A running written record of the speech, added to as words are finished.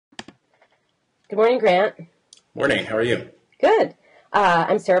Good morning, Grant. Morning. How are you? Good.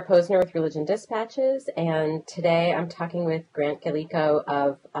 I'm Sarah Posner with Religion Dispatches, and today I'm talking with Grant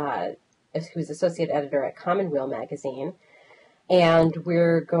Gallicho, who's associate editor at Commonweal magazine, and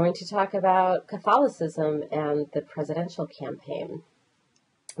we're going to talk about Catholicism and the presidential campaign,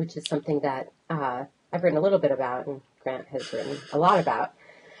 which is something that I've written a little bit about, and Grant has written a lot about.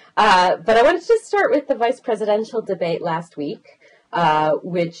 But I wanted to just start with the vice presidential debate last week,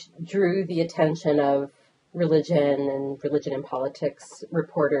 which drew the attention of religion and politics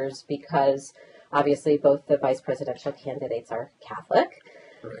reporters because obviously both the vice presidential candidates are Catholic.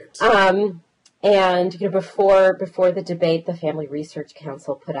 Right. And before the debate, the Family Research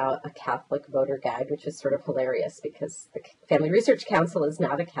Council put out a Catholic voter guide, which is sort of hilarious because the Family Research Council is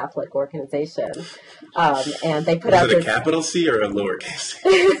not a Catholic organization. And they put out a capital C or a lowercase?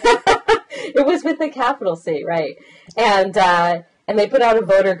 It was with a capital C, right? And they put out a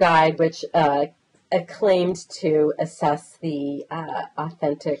voter guide which claimed to assess the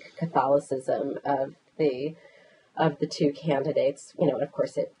authentic Catholicism of the two candidates. And of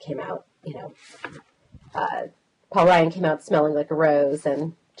course it came out. Paul Ryan came out smelling like a rose,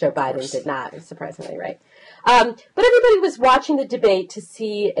 and Joe Biden did not, surprisingly, right? But everybody was watching the debate to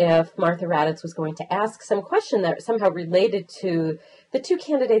see if Martha Raddatz was going to ask some question that somehow related to the two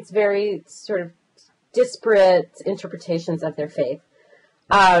candidates' very sort of disparate interpretations of their faith.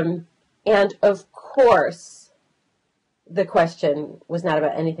 And of course, the question was not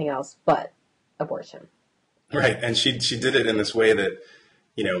about anything else but abortion. Right, and she did it in this way that,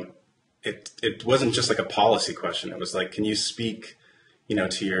 it wasn't just like a policy question. It was like, can you speak,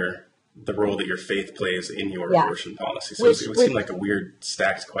 to the role that your faith plays in your abortion policy? So it would seem like a weird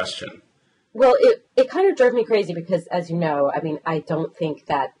stacked question. Well, it kind of drove me crazy because, as you know, I don't think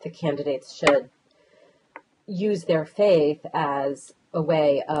that the candidates should use their faith as a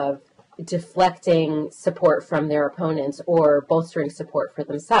way of deflecting support from their opponents or bolstering support for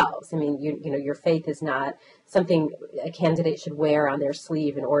themselves. Your faith is not something a candidate should wear on their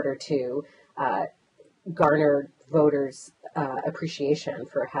sleeve in order to garner voters' appreciation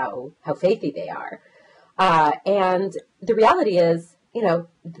for how faithy they are. And the reality is,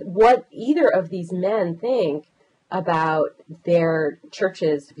 what either of these men think about their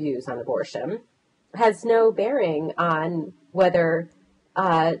church's views on abortion has no bearing on whether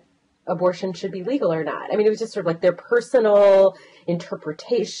abortion should be legal or not. It was just sort of like their personal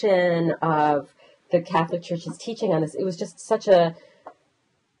interpretation of the Catholic Church's teaching on this. It was just such a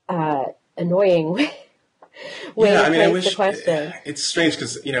annoying way to phrase the question. It's strange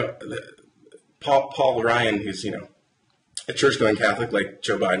because, Paul Ryan, who's, a church-going Catholic like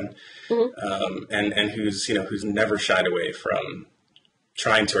Joe Biden, and who's never shied away from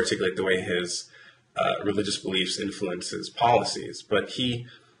trying to articulate the way his religious beliefs influence his policies, but he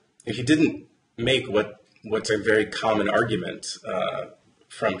didn't make what's a very common argument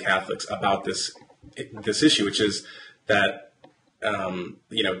from Catholics about this issue, which is that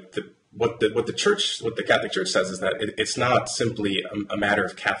what the Catholic Church says is that it's not simply a matter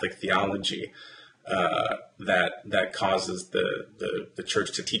of Catholic theology that causes the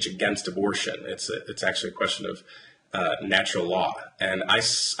Church to teach against abortion. It's actually a question of natural law, and I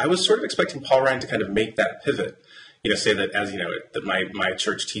was sort of expecting Paul Ryan to kind of make that pivot. Say that that my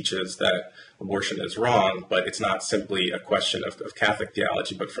church teaches that abortion is wrong, but it's not simply a question of Catholic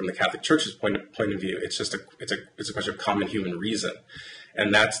theology, but from the Catholic Church's point of view, it's just it's a question of common human reason,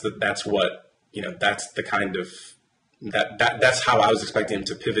 and that's the kind of that's how I was expecting him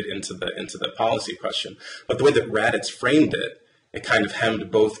to pivot into the policy question. But the way that Raddatz framed it, it kind of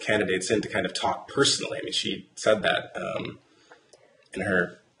hemmed both candidates in to kind of talk personally. She said that in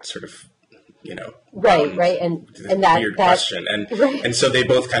her sort of. Right, and that weird question, and so they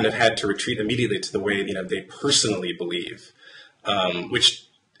both kind of had to retreat immediately to the way they personally believe, which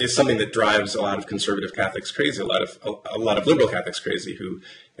is something that drives a lot of conservative Catholics crazy, a lot of liberal Catholics crazy,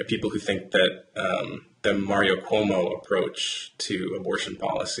 people who think that the Mario Cuomo approach to abortion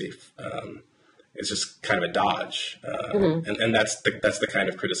policy is just kind of a dodge, and that's the kind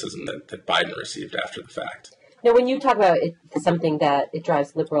of criticism that Biden received after the fact. Now, when you talk about something that it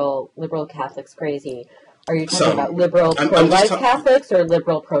drives liberal Catholics crazy, are you talking about liberal pro-life Catholics or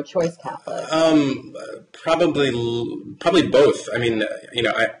liberal pro-choice Catholics? Probably both.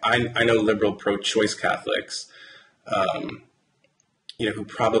 I know liberal pro-choice Catholics, who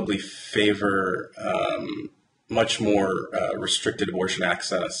probably favor much more restricted abortion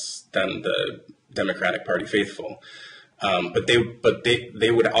access than the Democratic Party faithful. But they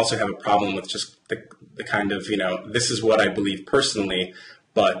would also have a problem with just the kind of, this is what I believe personally,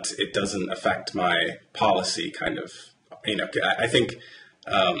 but it doesn't affect my policy kind of, I think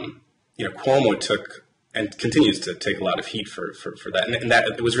Cuomo took and continues to take a lot of heat for that. And that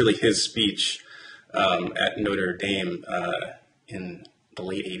it was really his speech at Notre Dame in the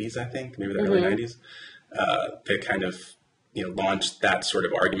late 80s, I think, maybe the early 90s, that kind of launched that sort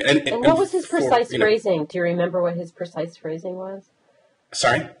of argument. And what was his precise phrasing? Do you remember what his precise phrasing was?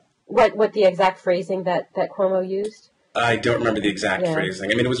 Sorry? What the exact phrasing that Cuomo used? I don't remember the exact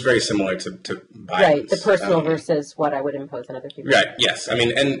phrasing. I mean, it was very similar to Biden's. Right, the personal versus what I would impose on other people. Right, yes. I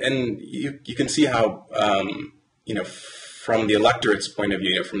mean, and you can see how, from the electorate's point of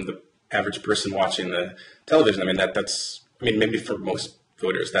view, from the average person watching the television, I mean, that's maybe for most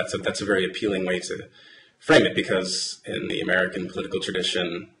voters, that's a very appealing way to frame it, because in the American political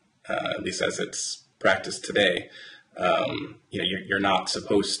tradition, at least as it's practiced today, you're not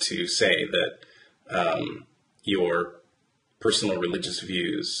supposed to say that your personal religious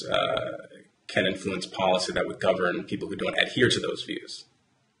views can influence policy that would govern people who don't adhere to those views.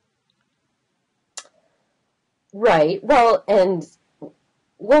 Right. Well,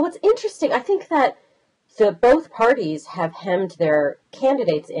 what's interesting, I think that both parties have hemmed their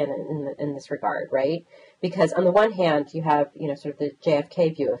candidates in this regard, right? Because on the one hand, you have, sort of the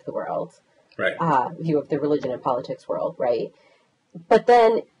JFK view of the world, right? View of the religion and politics world, right? But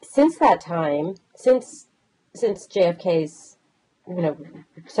then since that time, since JFK's,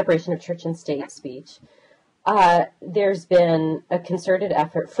 separation of church and state speech, there's been a concerted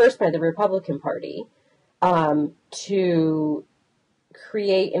effort, first by the Republican Party, to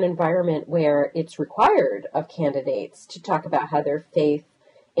create an environment where it's required of candidates to talk about how their faith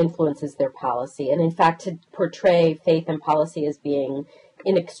influences their policy, and in fact to portray faith and policy as being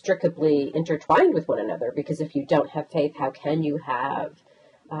inextricably intertwined with one another, because if you don't have faith, how can you have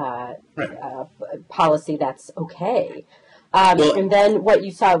policy that's okay? And then what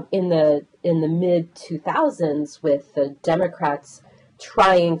you saw in the mid 2000s with the Democrats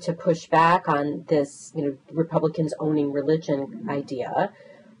trying to push back on this, Republicans owning religion idea,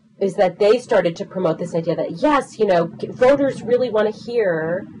 is that they started to promote this idea that, yes, voters really want to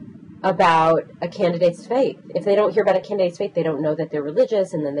hear about a candidate's faith. If they don't hear about a candidate's faith, they don't know that they're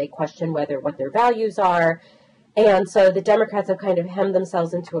religious, and then they question what their values are. And so the Democrats have kind of hemmed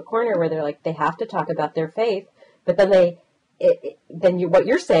themselves into a corner where they're like, they have to talk about their faith, but then what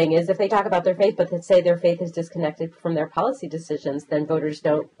you're saying is if they talk about their faith, but they say their faith is disconnected from their policy decisions, then voters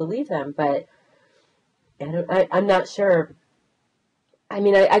don't believe them. But I'm not sure. I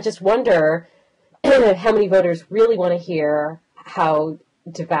mean, I just wonder how many voters really want to hear how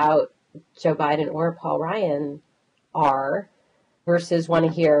devout Joe Biden or Paul Ryan are versus want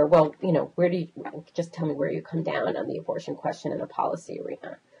to hear, well, where do you, just tell me where you come down on the abortion question in a policy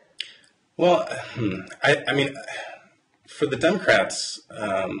arena. Well, I mean, for the Democrats,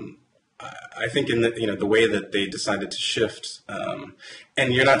 I think in the way that they decided to shift,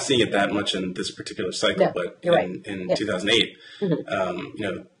 and you're not seeing it that much in this particular cycle, no, but in 2008,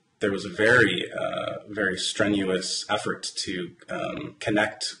 there was a very, very strenuous effort to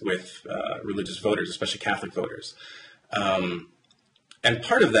connect with religious voters, especially Catholic voters. And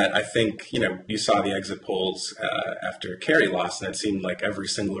part of that, I think, you saw the exit polls after Kerry lost, and it seemed like every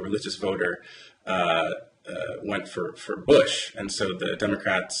single religious voter went for Bush. And so the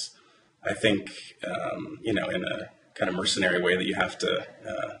Democrats, I think, in a kind of mercenary way that you have to,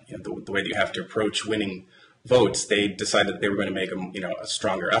 the way that you have to approach winning votes, they decided that they were going to make a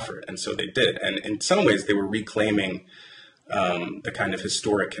stronger effort. And so they did. And in some ways, they were reclaiming the kind of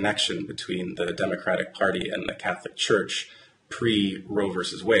historic connection between the Democratic Party and the Catholic Church pre-Roe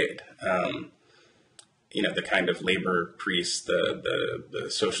versus Wade. The kind of labor priests, the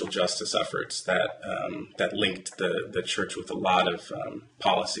social justice efforts that linked the church with a lot of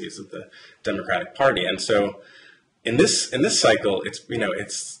policies of the Democratic Party. And so in this cycle,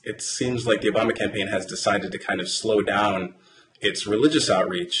 it seems like the Obama campaign has decided to kind of slow down its religious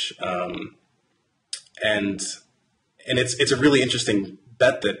outreach, and it's a really interesting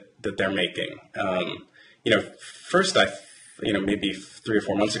bet that they're making. First maybe 3 or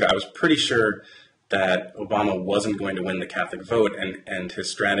 4 months ago, I was pretty sure that Obama wasn't going to win the Catholic vote, and his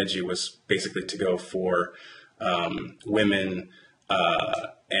strategy was basically to go for women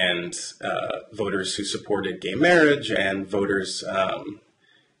and voters who supported gay marriage, and voters,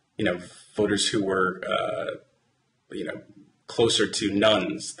 voters who were, closer to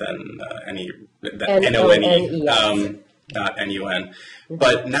nuns than N-O-N-E, not N-U-N.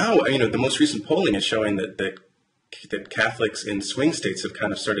 But now, the most recent polling is showing that Catholics in swing states have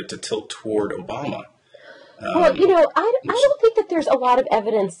kind of started to tilt toward Obama. Well, I don't think that there's a lot of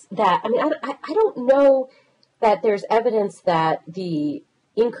evidence that, I don't know that there's evidence that the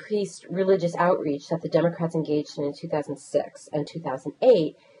increased religious outreach that the Democrats engaged in 2006 and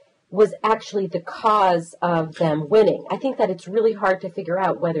 2008 was actually the cause of them winning. I think that it's really hard to figure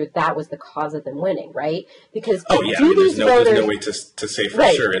out whether that was the cause of them winning, right? Because there's no way to say for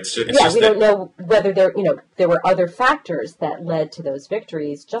sure. It's just we don't know whether there were other factors that led to those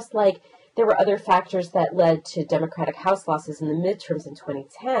victories, just like there were other factors that led to Democratic House losses in the midterms in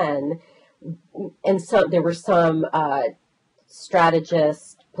 2010, and so there were some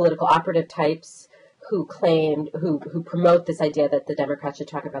strategist, political operative types who promote this idea that the Democrats should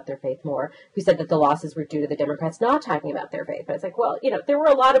talk about their faith more, who said that the losses were due to the Democrats not talking about their faith. But it's like, well, there were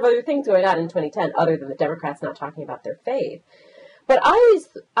a lot of other things going on in 2010 other than the Democrats not talking about their faith. But I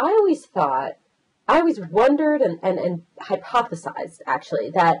always wondered and hypothesized, actually,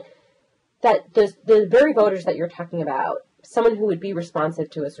 that the very voters that you're talking about, someone who would be responsive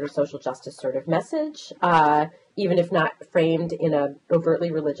to a sort of social justice sort of message, even if not framed in an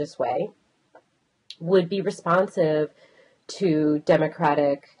overtly religious way, would be responsive to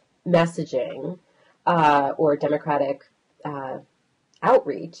democratic messaging or democratic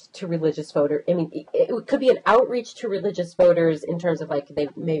outreach to religious voters. I mean, it could be an outreach to religious voters in terms of like they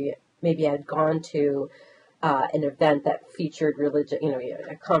maybe had gone to an event that featured religion,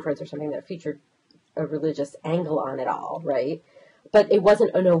 a conference or something that featured a religious angle on it all, right? But it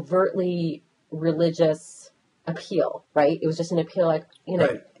wasn't an overtly religious appeal, right? It was just an appeal like,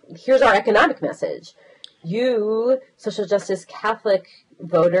 right. Here's our economic message. You, social justice Catholic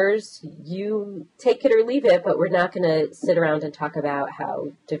voters, you take it or leave it, but we're not going to sit around and talk about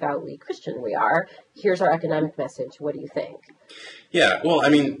how devoutly Christian we are. Here's our economic message. What do you think? Yeah, well, I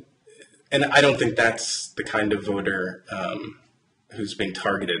mean, and I don't think that's the kind of voter who's being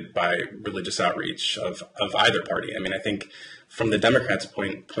targeted by religious outreach of either party. I mean, I think from the Democrats'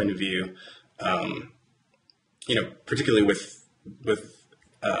 point of view, particularly with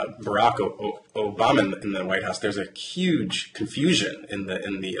Barack Obama in the White House, there's a huge confusion in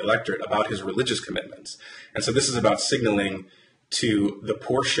the electorate about his religious commitments, and so this is about signaling to the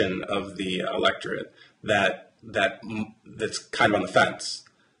portion of the electorate that's kind of on the fence.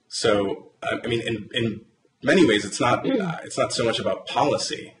 So, I mean, in many ways, it's not so much about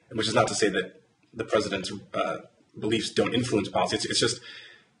policy, which is not to say that the president's beliefs don't influence policy. It's just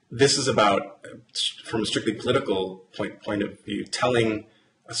this is about, from a strictly political point of view, telling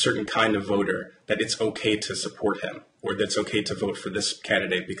a certain kind of voter that it's okay to support him, or that it's okay to vote for this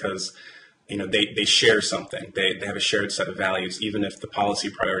candidate because they share something. They have a shared set of values, even if the policy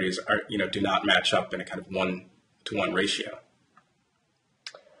priorities are do not match up in a kind of 1-to-1 ratio.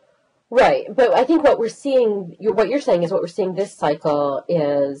 Right, but I think what you're saying is what we're seeing this cycle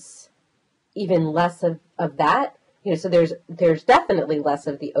is even less of that. So there's definitely less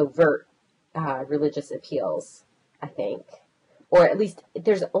of the overt religious appeals, I think, or at least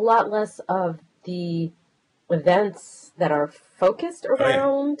there's a lot less of the events that are focused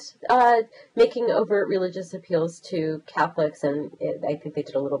around making overt religious appeals to Catholics, and I think they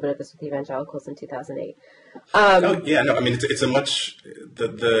did a little bit of this with the evangelicals in 2008. I mean, it's a much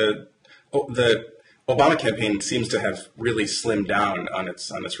the Obama campaign seems to have really slimmed down on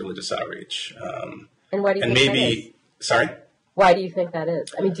its religious outreach. And why do you think that is? Sorry? Why do you think that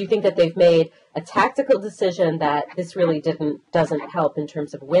is? I mean, do you think that they've made a tactical decision that this really doesn't help in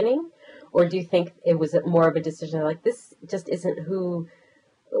terms of winning? Or do you think it was more of a decision like this just isn't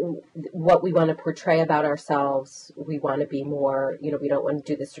what we want to portray about ourselves? We want to be more, we don't want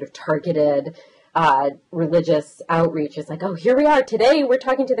to do this sort of targeted religious outreach. It's like, oh, here we are. Today we're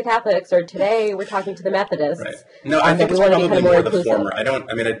talking to the Catholics, or today we're talking to the Methodists. Right. No, I think it's probably more the former. I don't,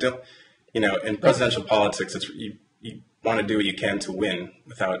 in presidential politics, you want to do what you can to win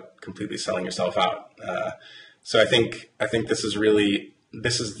without completely selling yourself out. So I think this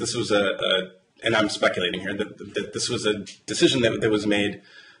was and I'm speculating here, that this was a decision that was made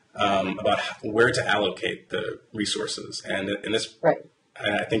about where to allocate the resources. And this, right.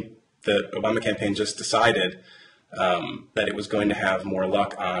 And I think the Obama campaign just decided that it was going to have more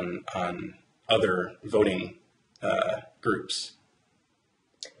luck on other voting groups.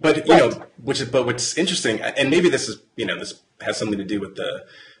 But what's interesting, and maybe this is this has something to do with the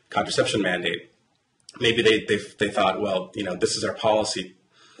contraception mandate. Maybe they thought, well, this is our policy,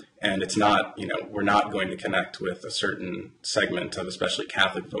 and it's not, we're not going to connect with a certain segment of especially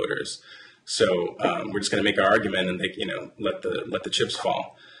Catholic voters. So we're just going to make our argument, and they let the chips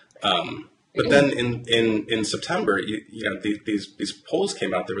fall. But then in September, these polls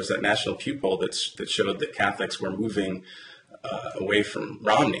came out. There was that National Pew poll that showed that Catholics were moving away from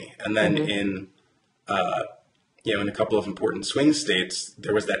Romney, and then in a couple of important swing states,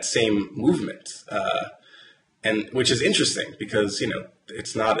 there was that same movement, and which is interesting because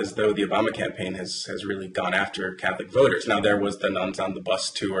it's not as though the Obama campaign has really gone after Catholic voters. Now, there was the Nuns on the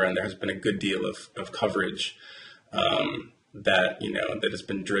Bus tour, and there has been a good deal of coverage that has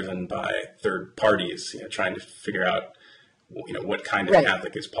been driven by third parties, trying to figure out, what kind of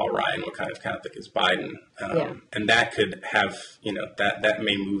Catholic is Paul Ryan, what kind of Catholic is Biden, and that could have, that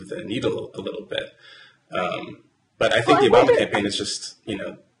may move the needle a little bit. But I think the Obama campaign has just,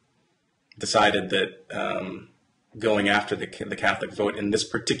 decided that going after the Catholic vote in this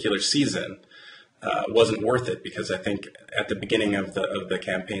particular season wasn't worth it, because I think at the beginning of the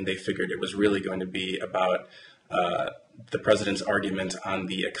campaign they figured it was really going to be about the president's argument on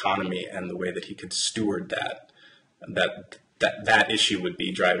the economy and the way that he could steward that issue would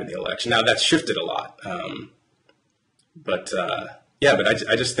be driving the election. Now that's shifted a lot, but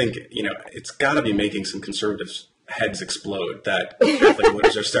I just think it's got to be making some conservatives' heads explode that Catholic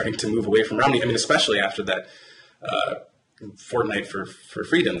voters are starting to move away from Romney. I mean, especially after that fortnight for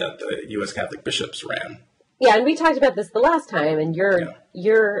freedom that the U.S. Catholic bishops ran. Yeah, and we talked about this the last time, and your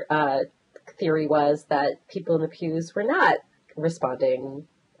theory was that people in the pews were not responding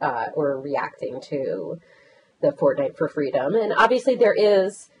or reacting to the fortnight for freedom, and obviously there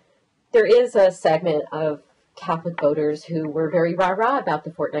is a segment of Catholic voters who were very rah-rah about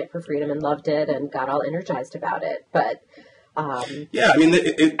the fortnight for freedom and loved it and got all energized about it. But I mean,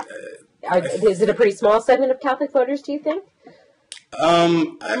 is it a pretty small segment of Catholic voters, do you think? I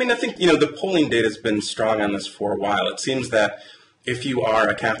mean, I think, the polling data has been strong on this for a while. It seems that if you are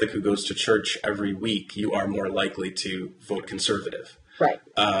a Catholic who goes to church every week, you are more likely to vote conservative. Right.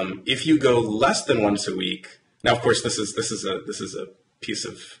 If you go less than once a week, now, of course, this is a piece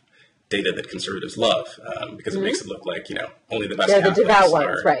of data that conservatives love, because it makes it look like, only the best Catholics the devout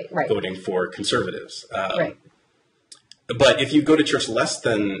ones, are voting for conservatives. Right. But if you go to church less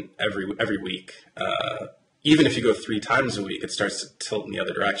than every week, even if you go 3 times a week, it starts to tilt in the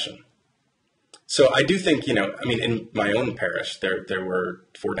other direction. So I do think, in my own parish, there were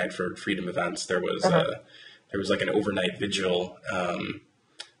Fortnight for Freedom events. There was like an overnight vigil.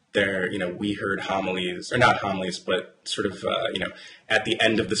 We heard homilies, or not homilies, but sort of, at the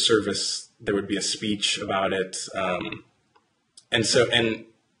end of the service, there would be a speech about it. I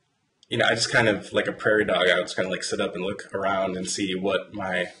just kind of, like a prairie dog, I would just kind of like sit up and look around and see what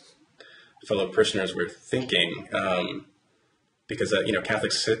my fellow parishioners were thinking. Because,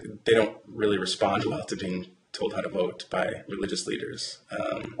 Catholics, they don't really respond well to being told how to vote by religious leaders.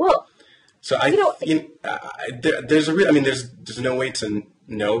 So there's no way to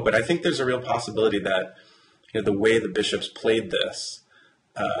know, but I think there's a real possibility that the way the bishops played this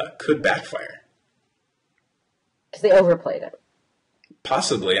could backfire. Because they overplayed it.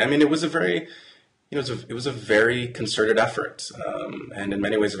 Possibly. I mean, it was a very, it was a very concerted effort, and in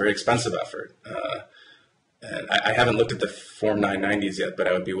many ways a very expensive effort. And I haven't looked at the Form 990s yet, but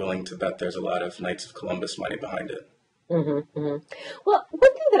I would be willing to bet there's a lot of Knights of Columbus money behind it. Mm-hmm, mm-hmm. Well,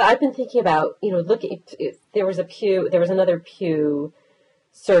 one thing that I've been thinking about, there was another Pew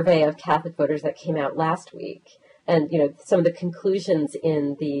survey of Catholic voters that came out last week, and some of the conclusions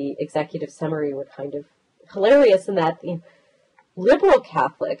in the executive summary were kind of hilarious in that liberal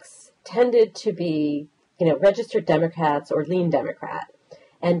Catholics tended to be, registered Democrats or lean Democrat.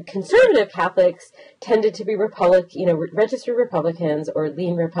 And conservative Catholics tended to be registered Republicans or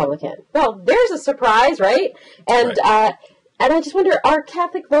lean Republican. Well, there's a surprise, right? And right. And I just wonder, are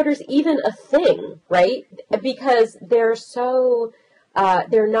Catholic voters even a thing, right? Because they're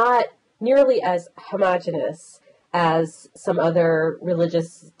they're not nearly as homogenous as some other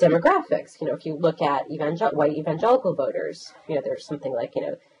religious demographics. If you look at white evangelical voters, there's something like,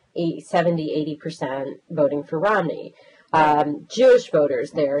 70-80% voting for Romney. Jewish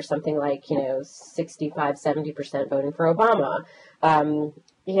voters, there's something like, 65-70% voting for Obama.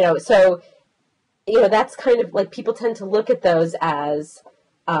 That's kind of like people tend to look at those as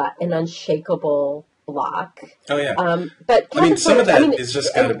an unshakable block. Oh yeah. But some of that is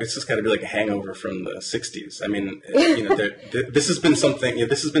just got to be like a hangover from the '60s. I mean, this has been something.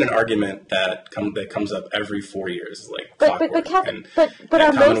 This has been an argument that comes up every 4 years, like clockwork. But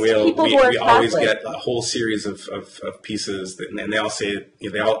are Commonweal, most people we who are always Catholic, get a whole series of pieces, and they all say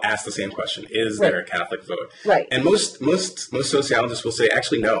they all ask the same question: is there a Catholic vote? Right. And most sociologists will say,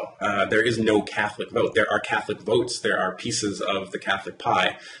 actually, no. There is no Catholic vote. There are Catholic votes. There are pieces of the Catholic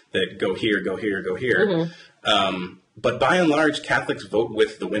pie that go here, go here, go here. Mm-hmm. But by and large, Catholics vote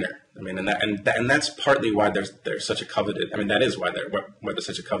with the winner. I mean, and that's partly why there's such a coveted. I mean, that is why there's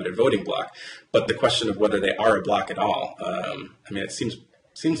such a coveted voting bloc. But the question of whether they are a bloc at all, it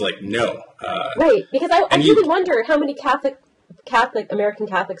seems like no. Right, because I really wonder how many Catholic American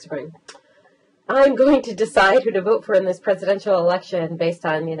Catholics are going. I'm going to decide who to vote for in this presidential election based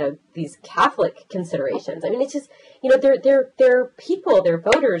on, these Catholic considerations. I mean, it's just, they're people, they're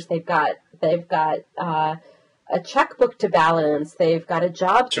voters. They've got a checkbook to balance. They've got a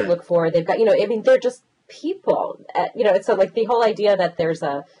job to look for. They've got, they're just people. It's so like the whole idea that there's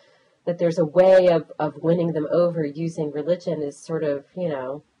a way of winning them over using religion is sort of,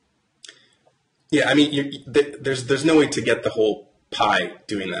 Yeah, I mean, there's no way to get the whole pie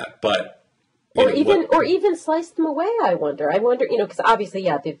doing that, but or even slice them away. I wonder, because obviously,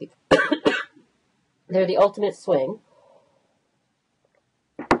 yeah, they're the ultimate swing.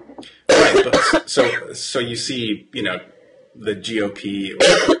 Right, but so you see, the GOP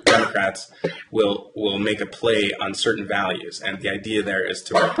or Democrats will make a play on certain values, and the idea there is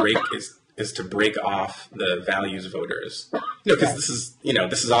to break off the values voters. Because this is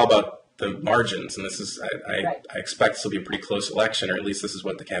all about the margins, and this is I expect this will be a pretty close election, or at least this is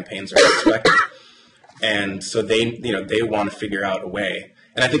what the campaigns are expecting. And so they want to figure out a way.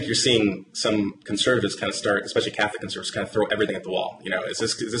 And I think you're seeing some conservatives kind of start, especially Catholic conservatives, kind of throw everything at the wall. Is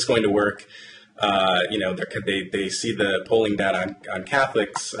this going to work? They see the polling data on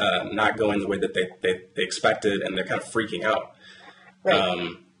Catholics not going the way that they expected, and they're kind of freaking out.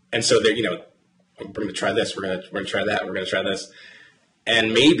 Right. And so they're, we're going to try this, we're going to try that, we're going to try this.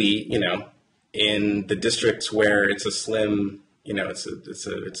 And maybe, in the districts where it's a slim, it's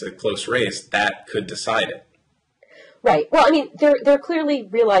a close race, that could decide it. Right. Well, I mean, they're clearly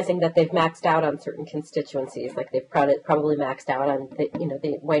realizing that they've maxed out on certain constituencies, like they've probably maxed out on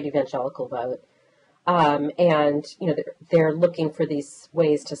the white evangelical vote, and they're looking for these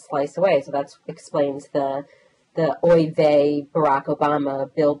ways to slice away. So that explains the oy vey Barack Obama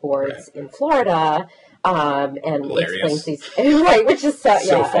billboards in Florida, and hilarious. Explains these right, which is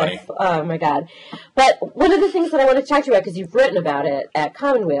so funny. Oh my God! But one of the things that I want to talk to you about, because you've written about it at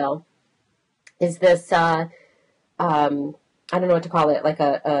Commonweal, is this. I don't know what to call it, like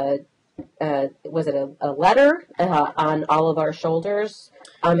was it a letter on all of our shoulders?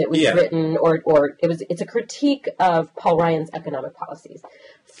 It was written, or it's a critique of Paul Ryan's economic policies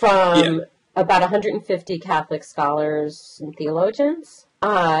from about 150 Catholic scholars and theologians.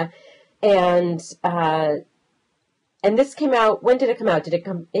 And this came out, when did it come out?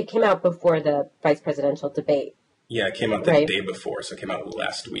 It came out before the vice presidential debate. Yeah, it came out the day before, so it came out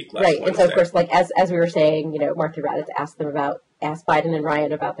last week. Right, Wednesday. And so of course, like as we were saying, Martha Raddatz asked Biden and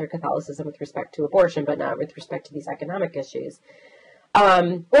Ryan about their Catholicism with respect to abortion, but not with respect to these economic issues.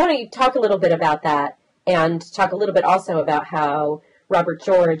 Why don't you talk a little bit about that, and talk a little bit also about how Robert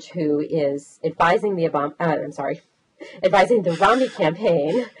George, who is advising the advising the Romney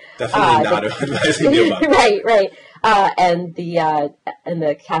campaign, definitely not advising the Obama, right, and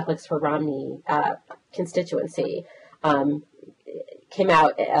the Catholics for Romney constituency came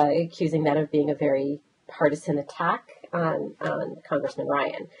out accusing that of being a very partisan attack on Congressman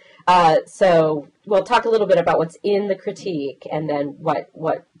Ryan. So we'll talk a little bit about what's in the critique, and then what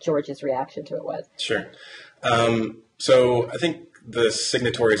George's reaction to it was. Sure. So I think the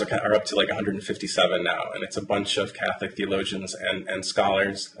signatories are up to like 157 now, and it's a bunch of Catholic theologians and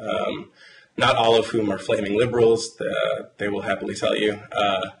scholars, not all of whom are flaming liberals, they will happily tell you.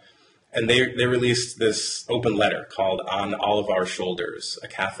 And they released this open letter called On All of Our Shoulders, a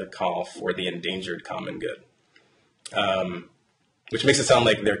Catholic call for the endangered common good, which makes it sound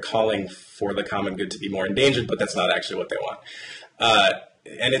like they're calling for the common good to be more endangered, but that's not actually what they want.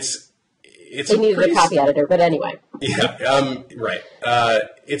 And it's they needed a copy editor, but anyway. Yeah, right.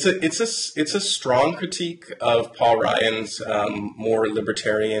 It's a strong critique of Paul Ryan's more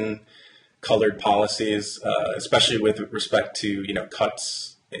libertarian colored policies, especially with respect to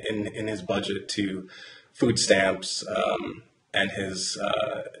cuts in his budget to food stamps, and his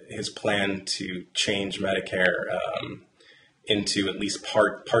plan to change Medicare into at least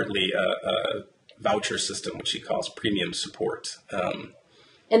partly a voucher system, which he calls premium support.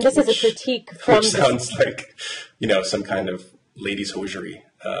 And this is a critique from... Which sounds like, some kind of ladies' hosiery.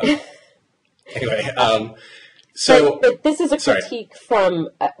 Anyway, so... But this is a critique from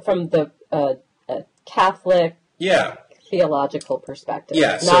the Catholic theological perspective.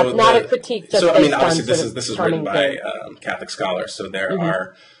 Yeah, not a critique just based obviously on this is written by Catholic scholars, so there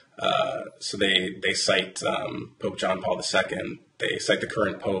are... so they cite Pope John Paul II. They cite the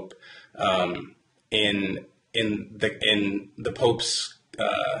current Pope in the Pope's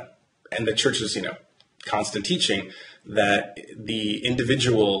and the Church's constant teaching that the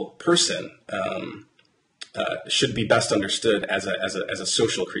individual person should be best understood as a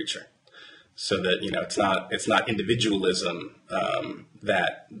social creature, so that it's not individualism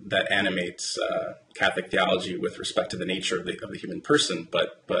that animates Catholic theology with respect to the nature of the human person,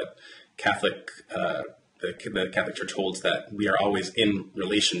 but the Catholic Church holds that we are always in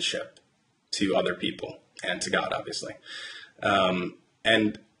relationship to other people and to God, obviously.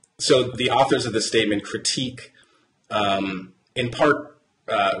 And so the authors of this statement critique, in part,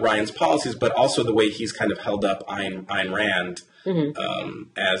 Ryan's policies, but also the way he's kind of held up Ayn Rand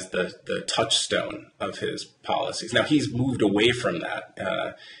as the touchstone of his policies. Now, he's moved away from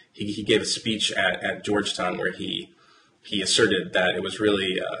that. He gave a speech at Georgetown where he asserted that it was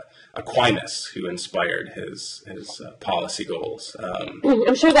really Aquinas who inspired his policy goals.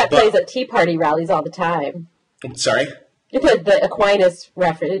 I'm sure that plays at Tea Party rallies all the time. Sorry? The Aquinas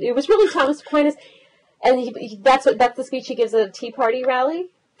reference. It was really Thomas Aquinas, and that's the speech he gives at a Tea Party rally.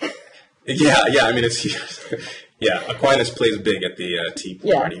 Yeah. I mean, Aquinas plays big at the Tea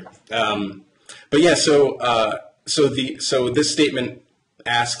Party. But yeah, so this statement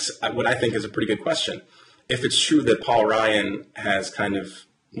asks what I think is a pretty good question. If it's true that Paul Ryan has kind of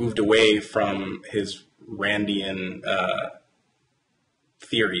moved away from his Randian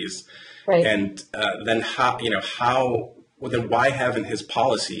theories, right, and then then why haven't his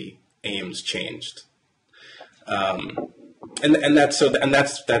policy aims changed? And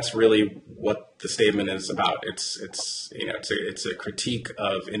that's really what the statement is about. It's a critique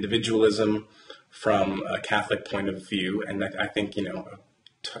of individualism from a Catholic point of view, and I think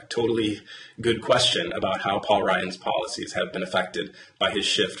totally good question about how Paul Ryan's policies have been affected by his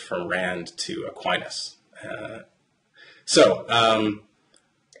shift from Rand to Aquinas.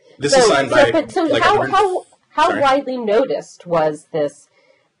 This is signed by. How widely noticed was this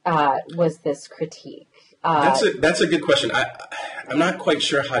critique? That's a good question. I'm not quite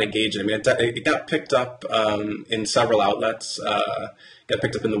sure how to gauge it. I mean, it got picked up in several outlets. Got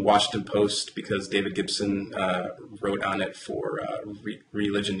picked up in the Washington Post because David Gibson wrote on it for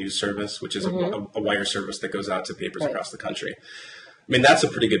Religion News Service, which is a wire service that goes out to papers across the country. I mean, that's a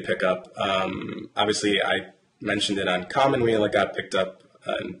pretty good pickup. Obviously, I mentioned it on Commonweal. It got picked up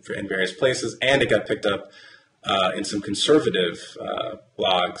in various places, and it got picked up in some conservative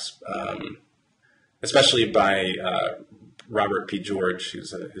blogs, especially by Robert P. George,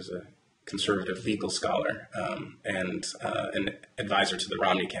 who's a conservative legal scholar and an advisor to the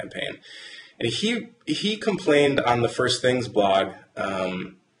Romney campaign. And he complained on the First Things blog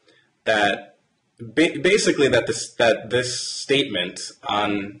that basically that this statement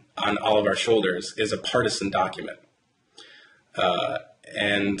on all of our shoulders is a partisan document.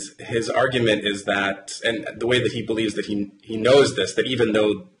 And his argument is that, and the way that he believes that he knows this, that even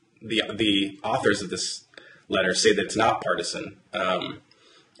though the authors of this letter say that it's not partisan,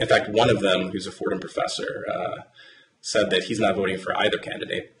 in fact, one of them, who's a Fordham professor, said that he's not voting for either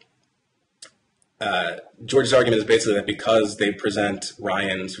candidate. George's argument is basically that because they present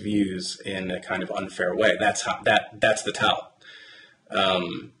Ryan's views in a kind of unfair way, that's the tell.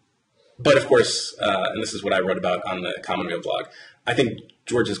 But of course, and this is what I wrote about on the Commonweal blog, I think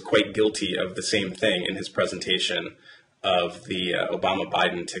George is quite guilty of the same thing in his presentation of the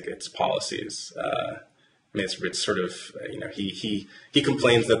Obama-Biden tickets policies. I mean, it's sort of, he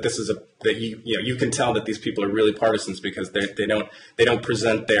complains that this is that you can tell that these people are really partisans because they don't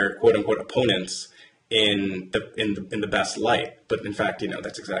present their quote unquote opponents in the best light. But in fact,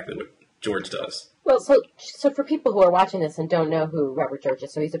 that's exactly what George does. Well, so for people who are watching this and don't know who Robert George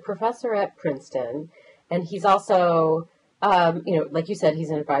is, so he's a professor at Princeton, and he's also, like you said, he's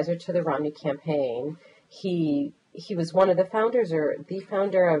an advisor to the Romney campaign. He was one of the founders, or the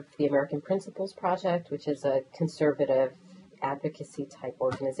founder, of the American Principles Project, which is a conservative advocacy type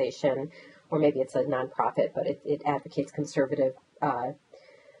organization, or maybe it's a nonprofit, but it advocates conservative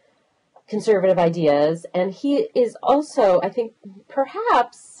ideas. And he is also, I think,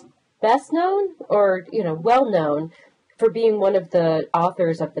 perhaps best known or well known for being one of the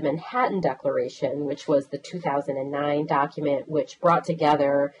authors of the Manhattan Declaration, which was the 2009 document which brought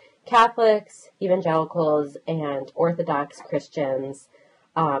together Catholics, evangelicals, and Orthodox Christians,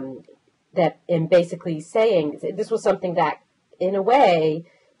 that in basically saying this was something that, in a way,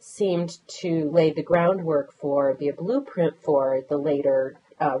 seemed to lay the groundwork for, be a blueprint for the later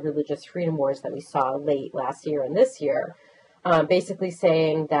religious freedom wars that we saw late last year and this year. Basically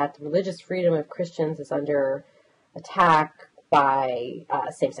saying that the religious freedom of Christians is under attack by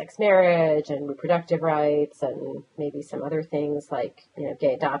same-sex marriage and reproductive rights and maybe some other things like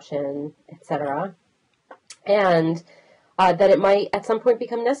gay adoption, etc. And that it might at some point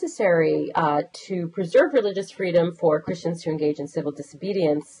become necessary to preserve religious freedom for Christians to engage in civil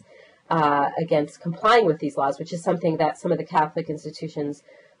disobedience against complying with these laws, which is something that some of the Catholic institutions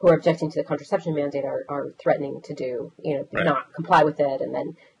who are objecting to the contraception mandate are threatening to do, right. Not comply with it, and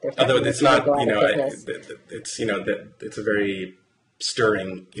then they're although it's not, go out of business. it's a very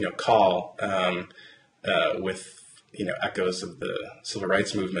stirring, call with, echoes of the civil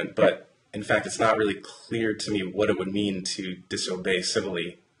rights movement. But in fact, it's not really clear to me what it would mean to disobey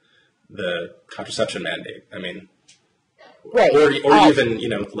civilly the contraception mandate. I mean, right. Or even,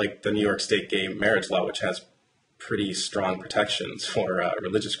 like the New York State gay marriage law, which has pretty strong protections for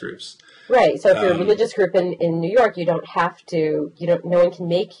religious groups. Right. So if you're a religious group in New York, you don't have to. No one can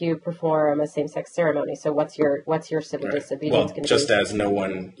make you perform a same-sex ceremony. So what's your civil disobedience going to be? Just as no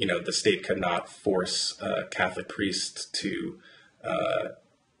one, the state could not force a Catholic priest to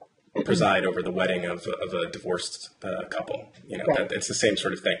preside over the wedding of a divorced couple. Right. It's the same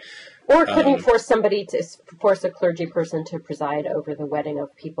sort of thing. Or couldn't force a clergy person to preside over the wedding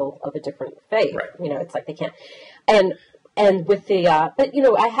of people of a different faith. Right. It's like they can't. And with the, but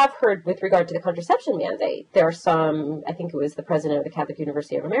I have heard with regard to the contraception mandate, there are some, I think it was the president of the Catholic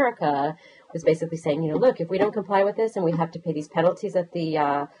University of America was basically saying, look, if we don't comply with this and we have to pay these penalties that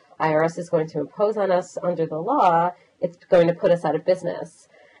the IRS is going to impose on us under the law, it's going to put us out of business,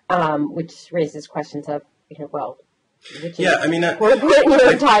 which raises questions of, which is more important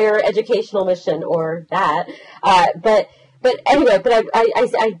your entire educational mission or that. But anyway,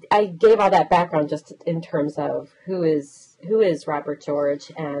 I gave all that background just in terms of who is Robert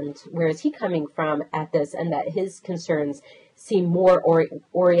George and where is he coming from at this, and that his concerns seem more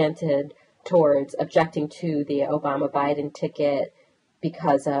oriented towards objecting to the Obama-Biden ticket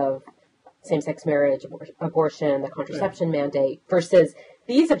because of same-sex marriage, abortion, the contraception mandate, versus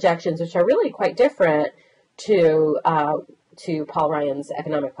these objections, which are really quite different to Paul Ryan's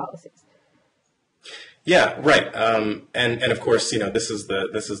economic policies. Yeah, right. And of course, this is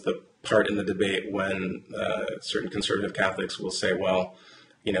the part in the debate when certain conservative Catholics will say, well,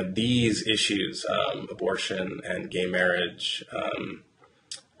 these issues, abortion and gay marriage,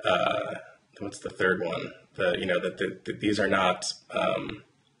 what's the third one? That these are not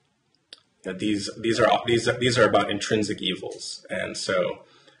these are about intrinsic evils, and so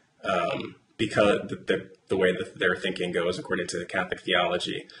because the way that their thinking goes, according to Catholic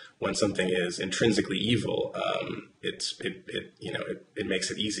theology, when something is intrinsically evil, it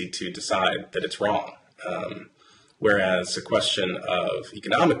makes it easy to decide that it's wrong. Whereas a question of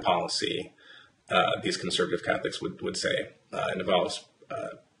economic policy, these conservative Catholics would say involves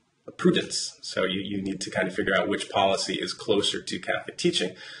prudence. So you need to kind of figure out which policy is closer to Catholic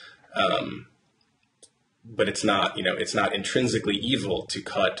teaching. But it's not intrinsically evil to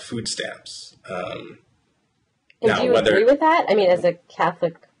cut food stamps. And do you agree with that? I mean, as a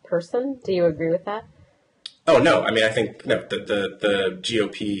Catholic person, do you agree with that? Oh, no. I mean, I think the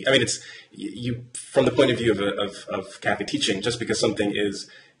GOP. I mean, it's from the point of view of Catholic teaching. Just because something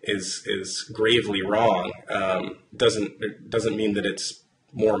is gravely wrong doesn't mean that it's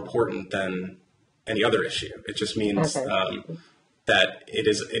more important than any other issue. It just means that it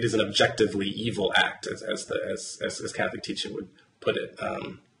is an objectively evil act, as Catholic teaching would put it.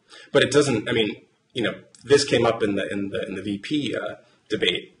 But it doesn't. I mean, this came up in the VP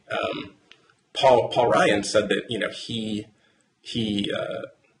debate. Paul Ryan said that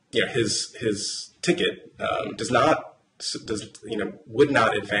his ticket would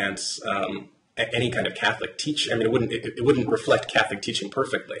not advance any kind of Catholic teaching. I mean, it wouldn't reflect Catholic teaching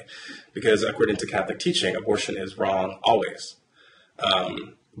perfectly, because according to Catholic teaching, abortion is wrong always.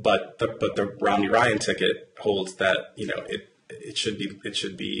 But the Romney Ryan ticket holds that it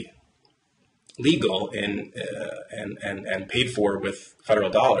should be legal and paid for with federal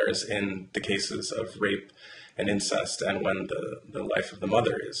dollars in the cases of rape and incest, and when the life of the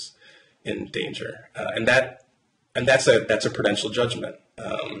mother is in danger, and that's a prudential judgment,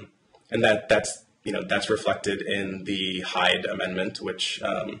 and that's reflected in the Hyde Amendment, which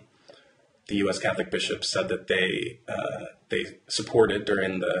the U.S. Catholic bishops said that they supported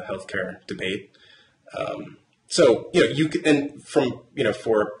during the healthcare debate. So you can, and for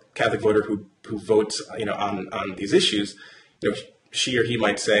a Catholic voter who votes on these issues, she or he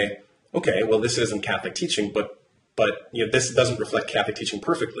might say, okay, well, this isn't Catholic teaching, but this doesn't reflect Catholic teaching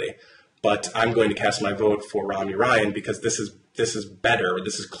perfectly. But I'm going to cast my vote for Romney Ryan because this is better,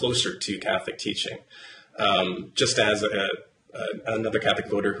 this is closer to Catholic teaching. Just as another Catholic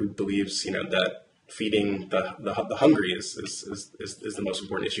voter who believes that feeding the hungry is the most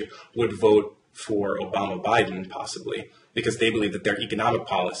important issue would vote for Obama-Biden possibly, because they believe that their economic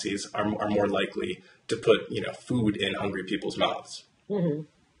policies are more likely to put food in hungry people's mouths. Mm-hmm.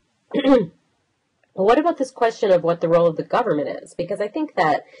 Well, what about this question of what the role of the government is? Because I think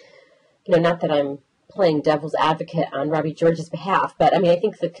that, not that I'm playing devil's advocate on Robbie George's behalf, but I mean, I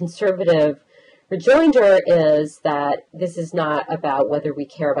think the conservative rejoinder is that this is not about whether we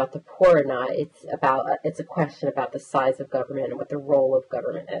care about the poor or not. It's a question about the size of government and what the role of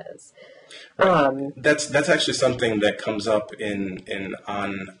government is. Right. That's actually something that comes up in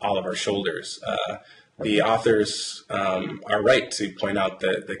on All of Our Shoulders. The authors are right to point out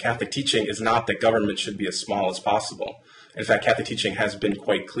that the Catholic teaching is not that government should be as small as possible. In fact, Catholic teaching has been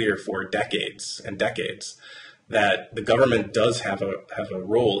quite clear for decades and decades that the government does have a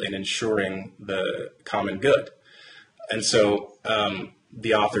role in ensuring the common good. And so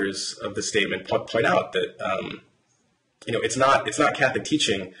the authors of the statement point out that it's not Catholic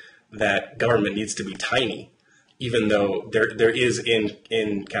teaching that government needs to be tiny, even though there is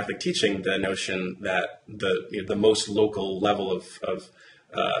in Catholic teaching the notion that the most local level of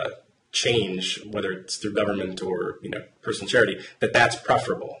change, whether it's through government or personal charity, that's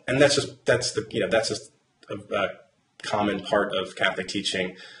preferable, and that's just a common part of Catholic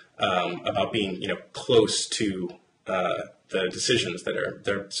teaching about being close to the decisions that are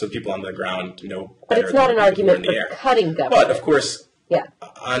there, so people on the ground know. But it's not an argument for cutting government. But of course, yeah,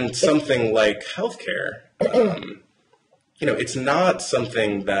 on something like healthcare, it's not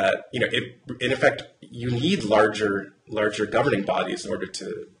something that in effect, you need larger governing bodies in order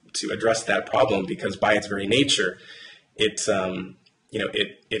to address that problem, because by its very nature, it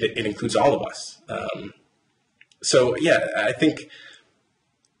includes all of us. So yeah, I think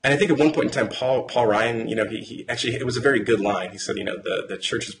at one point in time, Paul Ryan, he actually, it was a very good line. He said, the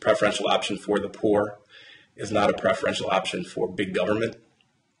church's preferential option for the poor is not a preferential option for big government.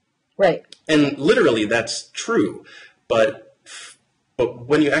 Right. And literally that's true. But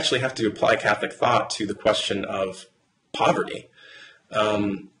when you actually have to apply Catholic thought to the question of poverty,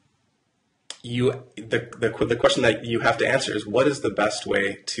 the question that you have to answer is, what is the best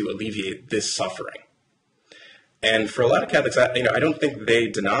way to alleviate this suffering? And for a lot of Catholics, I don't think they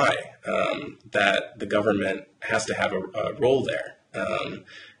deny that the government has to have a role there.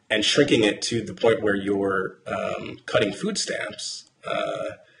 And shrinking it to the point where you're cutting food stamps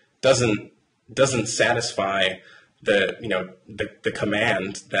doesn't satisfy the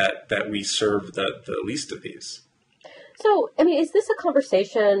command that we serve the least of these. So, is this a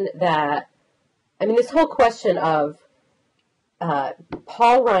conversation that, this whole question of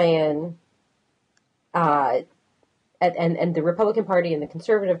Paul Ryan and the Republican Party and the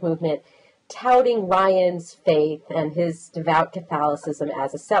conservative movement touting Ryan's faith and his devout Catholicism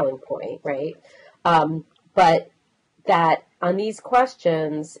as a selling point, right? But that on these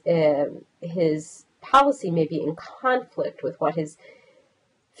questions, his policy may be in conflict with what his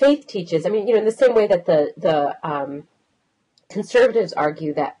faith teaches. In the same way that the conservatives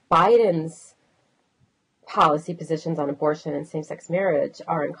argue that Biden's policy positions on abortion and same-sex marriage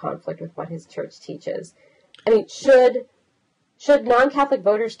are in conflict with what his church teaches. Should non-Catholic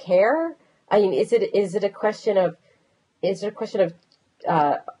voters care? Is it a question of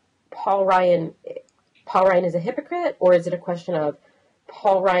Paul Ryan is a hypocrite, or is it a question of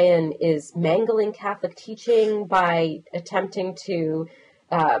Paul Ryan is mangling Catholic teaching by attempting to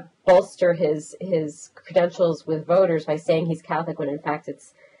bolster his credentials with voters by saying he's Catholic when in fact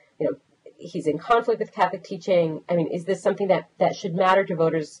it's he's in conflict with Catholic teaching? Is this something that should matter to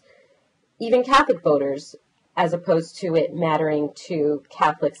voters, even Catholic voters, as opposed to it mattering to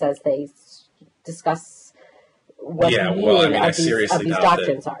Catholics as they discuss what these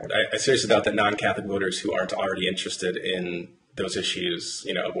doctrines are? I seriously doubt that non-Catholic voters who aren't already interested in those issues,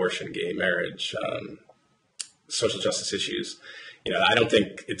 abortion, gay marriage, social justice issues, I don't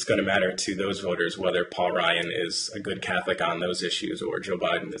think it's going to matter to those voters whether Paul Ryan is a good Catholic on those issues or Joe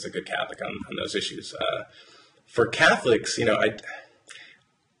Biden is a good Catholic on those issues. For Catholics,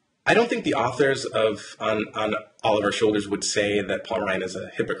 I don't think the authors on All of Our Shoulders would say that Paul Ryan is a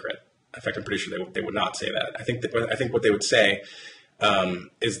hypocrite. In fact, I'm pretty sure they would not say that. I think what they would say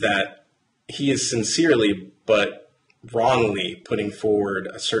is that he is sincerely but wrongly putting forward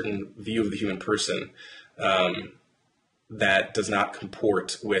a certain view of the human person that does not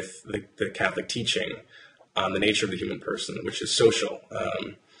comport with the Catholic teaching on the nature of the human person, which is social.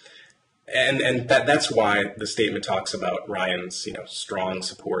 And that's why the statement talks about Ryan's, strong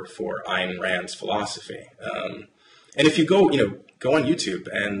support for Ayn Rand's philosophy. And if you go on YouTube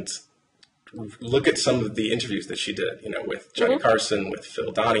and look at some of the interviews that she did, with Johnny Carson, with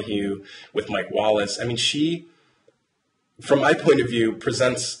Phil Donahue, with Mike Wallace. She, from my point of view,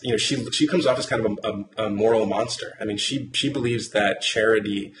 presents, she comes off as kind of a moral monster. She believes that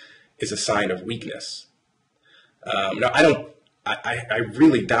charity is a sign of weakness. Now, I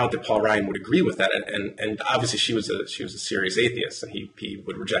really doubt that Paul Ryan would agree with that, and obviously she was a serious atheist, and he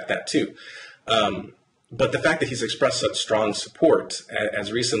would reject that too. but the fact that he's expressed such strong support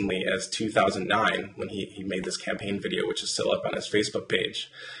as recently as 2009, when he made this campaign video, which is still up on his Facebook page,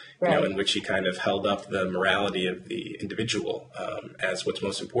 right. in which he kind of held up the morality of the individual as what's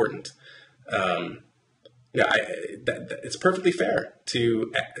most important. It's perfectly fair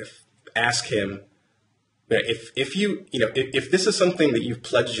to ask him if this is something that you've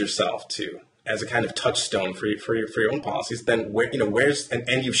pledged yourself to as a kind of touchstone for your own policies, then where's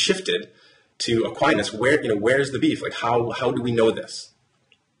and you've shifted to Aquinas, where's the beef? Like how do we know this?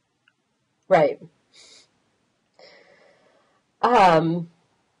 Right.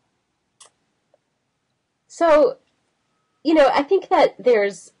 So, I think that there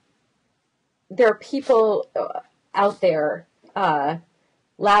are people out there,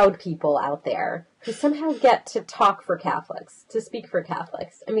 loud people out there, who somehow get to talk for Catholics, to speak for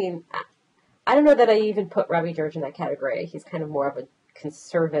Catholics. I mean, I don't know that I even put Rabbi George in that category. He's kind of more of a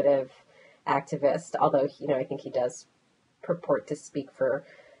conservative activist, although, I think he does purport to speak for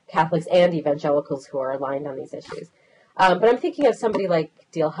Catholics and evangelicals who are aligned on these issues. But I'm thinking of somebody like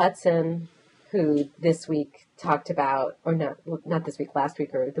Dale Hudson, who this week talked about, or not this week, last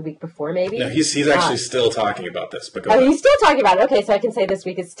week, or the week before, maybe. No, he's actually still talking about this. But he's still talking about it. Okay, so I can say this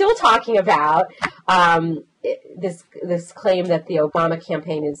week is still talking about this claim that the Obama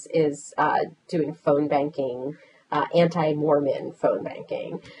campaign is doing phone banking, anti-Mormon phone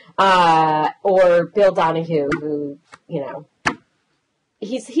banking, or Bill Donahue, who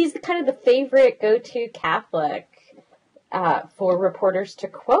he's kind of the favorite go-to Catholic for reporters to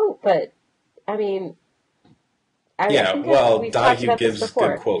quote, but I mean, Donahue gives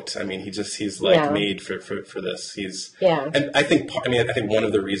good quotes. I mean, he's made for this. And I think one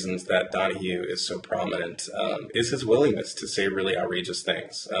of the reasons that Donahue is so prominent is his willingness to say really outrageous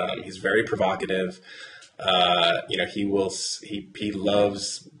things. He's very provocative. He loves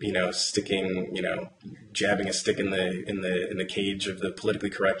jabbing a stick in the cage of the politically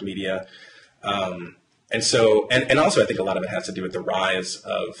correct media. And also I think a lot of it has to do with the rise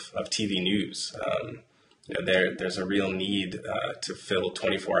of TV news. There's a real need to fill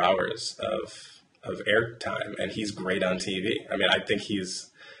 24 hours of airtime, and he's great on TV. I mean, I think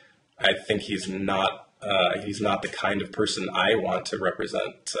he's not the kind of person I want to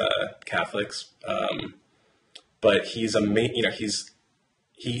represent Catholics. But he's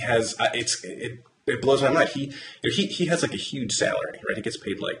it blows my mind. He has like a huge salary, right? He gets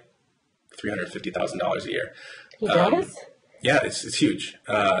paid like $350,000 a year. He does? Yeah, it's huge.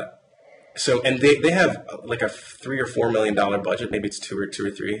 And they have like a $3 or $4 million budget. Maybe it's two or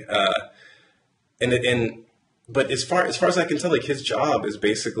three. But as far as I can tell, like his job is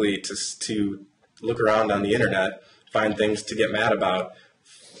basically to look around on the internet, find things to get mad about,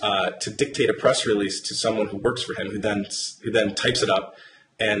 to dictate a press release to someone who works for him, who then types it up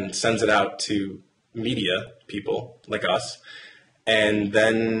and sends it out to media people like us. And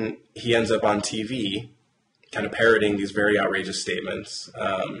then he ends up on TV kind of parroting these very outrageous statements.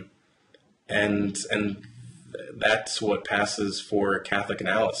 And that's what passes for Catholic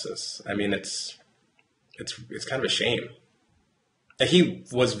analysis. I mean, it's kind of a shame. And he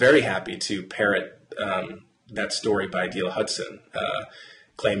was very happy to parrot that story by Dale Hudson,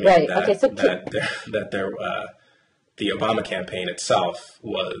 claiming that the Obama campaign itself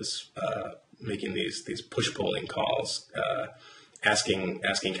was making these push polling calls, asking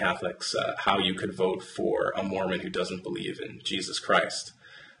Catholics how you could vote for a Mormon who doesn't believe in Jesus Christ,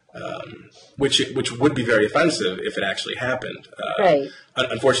 which would be very offensive if it actually happened. Right.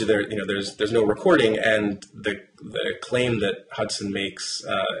 Unfortunately, there's no recording, and the claim that Hudson makes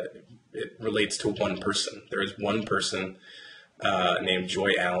it relates to one person. There is one person named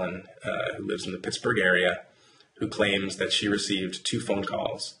Joy Allen who lives in the Pittsburgh area who claims that she received 2 phone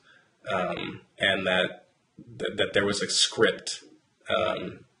calls and that there was a script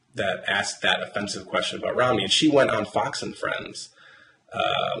that asked that offensive question about Romney. And she went on Fox and Friends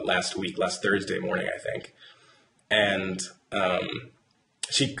last Thursday morning, I think. And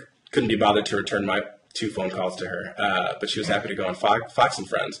she couldn't be bothered to return my 2 phone calls to her, but she was happy to go on Fox and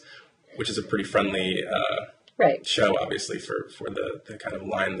Friends, which is a pretty friendly show, obviously, for the kind of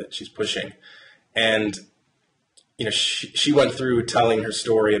line that she's pushing. And, she went through telling her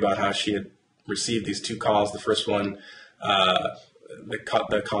story about how she had received these 2 calls. The first one,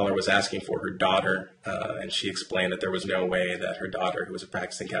 the caller was asking for her daughter, and she explained that there was no way that her daughter, who was a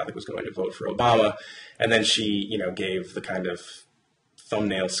practicing Catholic, was going to vote for Obama. And then she, gave the kind of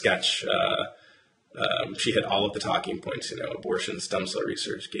thumbnail sketch. She had all of the talking points, abortion, stem cell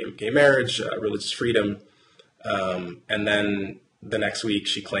research, gay marriage, religious freedom. And then the next week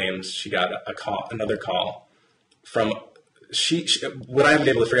she claims she got another call from what I haven't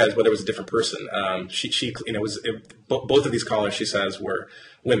been able to figure out is whether it was a different person. Both of these callers, she says, were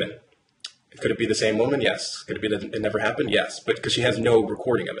women. Could it be the same woman? Yes. Could it be that it never happened? Yes. But because she has no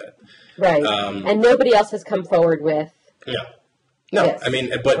recording of it. Right. And nobody else has come forward with. No. This. I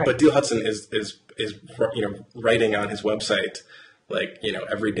mean, but Dale Hudson is writing on his website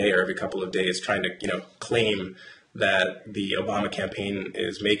every day or every couple of days, trying to claim that the Obama campaign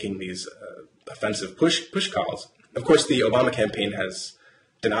is making these offensive push calls. Of course, the Obama campaign has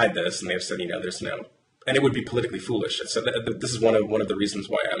denied this, and they've said there's no. And it would be politically foolish. So this is one of the reasons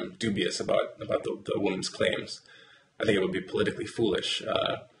why I'm dubious about the woman's claims. I think it would be politically foolish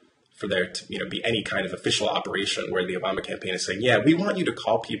for there to be any kind of official operation where the Obama campaign is saying, yeah, we want you to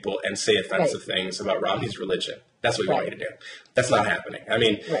call people and say offensive things about Romney's religion. That's what we want you to do. That's not happening. I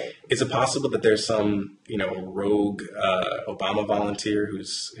mean, is it possible that there's some rogue Obama volunteer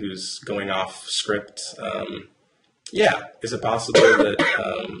who's going off script? Yeah. Is it possible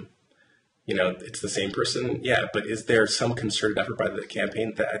that it's the same person? Yeah. But is there some concerted effort by the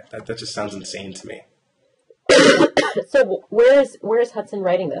campaign? That just sounds insane to me. So where is Hudson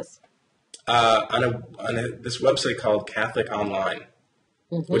writing this? On this website called Catholic Online,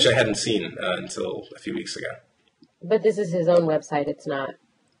 which I hadn't seen until a few weeks ago. But this is his own website. It's not.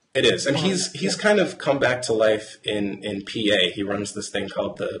 It is, and he's kind of come back to life in PA. He runs this thing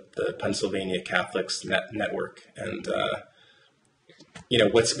called the Pennsylvania Catholics Network, and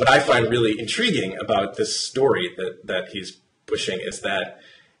what I find really intriguing about this story that he's pushing is that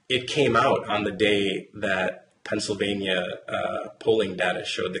it came out on the day that Pennsylvania polling data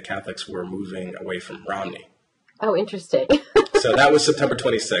showed that Catholics were moving away from Romney. Oh, interesting. So that was September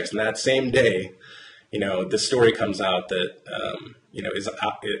 26th, and that same day, the story comes out that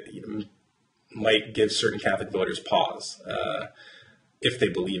it might give certain Catholic voters pause if they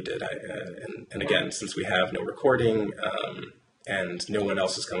believed it. And again, since we have no recording and no one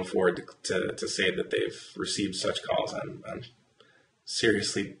else has come forward to say that they've received such calls, I'm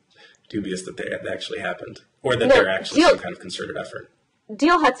seriously dubious that they actually happened, or that they're actually some kind of concerted effort.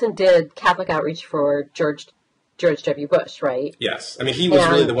 Dale Hudson did Catholic outreach for George W. Bush, right? Yes. I mean, he was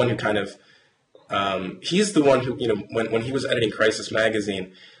really the one who kind of, he's the one who, when he was editing Crisis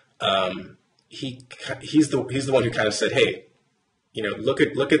Magazine, he's the one who kind of said, hey, look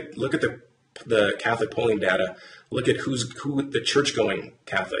at the Catholic polling data, look at who the church-going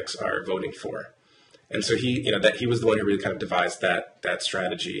Catholics are voting for. And so he was the one who really kind of devised that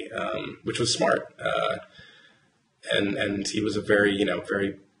strategy, which was smart. And he was a very,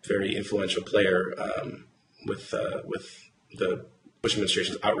 very, very influential player with the Bush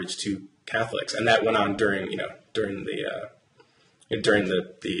administration's outreach to Catholics, and that went on during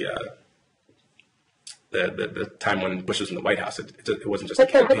the time when Bush was in the White House. It wasn't just.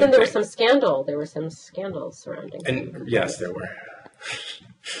 But then there was some scandal. There were some scandals surrounding. And yes, there were.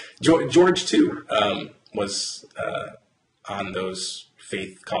 George too was on those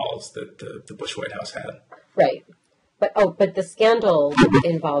faith calls that the Bush White House had. Right, but the scandal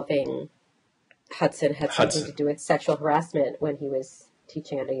involving Hudson had something to do with sexual harassment when he was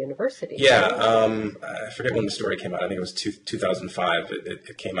teaching at a university. Yeah, I forget when the story came out. I think it was 2005.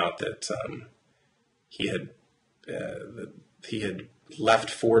 It came out that he had left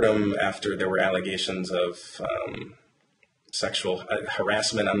Fordham after there were allegations of sexual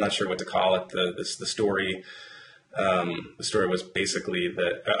harassment. I'm not sure what to call it. The story was basically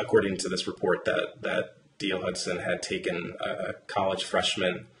that, according to this report, that D.L. Hudson had taken a college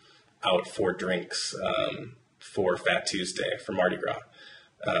freshman out for drinks for Fat Tuesday, for Mardi Gras,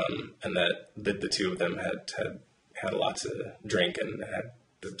 and that the two of them had a lot to drink and had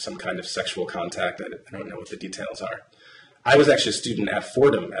some kind of sexual contact. I don't know what the details are. I was actually a student at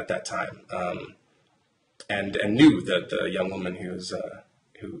Fordham at that time, and knew that the young woman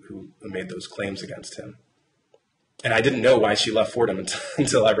who made those claims against him. And I didn't know why she left Fordham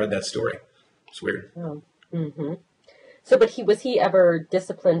until I read that story. It's weird. Oh. Mm-hmm. So, but was he ever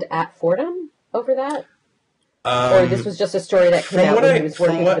disciplined at Fordham over that? Or this was just a story that came out when he was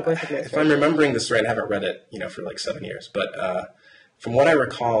working for the Bush administration? If I'm remembering this right, I haven't read it, for like 7 years. But from what I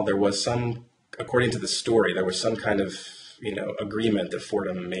recall, there was according to the story, there was some kind of, agreement that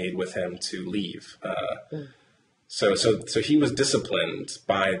Fordham made with him to leave. So he was disciplined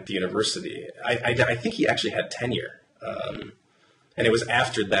by the university. I think he actually had tenure. And it was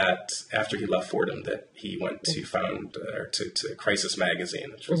after he left Fordham, that he went to found to Crisis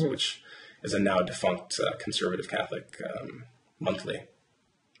Magazine, which is a now defunct conservative Catholic monthly.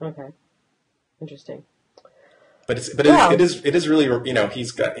 Okay, interesting. But it is really,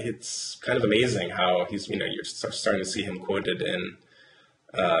 it's kind of amazing how he's, you're starting to see him quoted in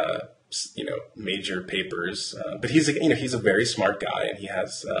major papers. But he's a very smart guy, and he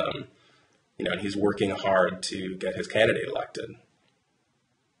has, and he's working hard to get his candidate elected.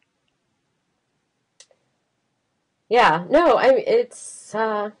 Yeah, no, I mean, it's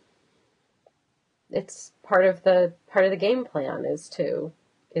part of the game plan is to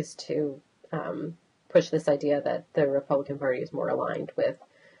push this idea that the Republican Party is more aligned with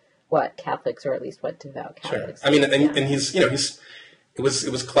what Catholics, or at least what devout Catholics. Sure. I mean, and he's it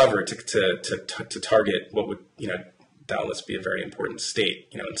was clever to target what would doubtless be a very important state,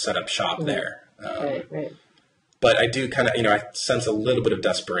 and set up shop Mm-hmm. there. Right. But I do kind of I sense a little bit of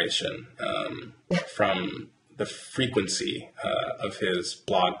desperation from the frequency of his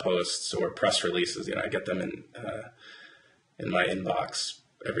blog posts or press releases. I get them in my inbox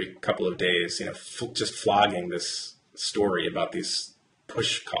every couple of days. Just flogging this story about these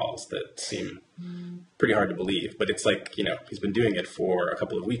push calls that seem pretty hard to believe. But it's like he's been doing it for a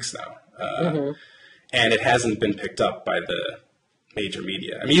couple of weeks now, and it hasn't been picked up by the major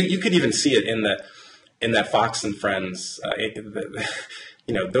media. I mean, you could even see it in that Fox and Friends.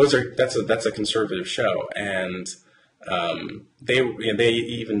 That's a conservative show, and they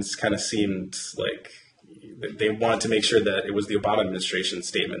even kind of seemed like they wanted to make sure that it was the Obama administration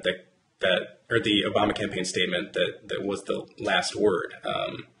statement or the Obama campaign statement that was the last word,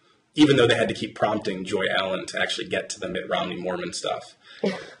 even though they had to keep prompting Joy Allen to actually get to the Mitt Romney Mormon stuff.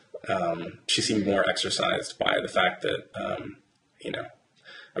 She seemed more exercised by the fact that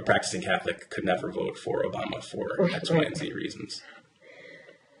a practicing Catholic could never vote for Obama for X, Y, and Z reasons.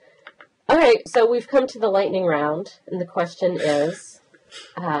 All right, so we've come to the lightning round, and the question is,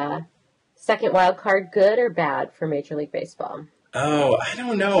 second wild card, good or bad for Major League Baseball? Oh, I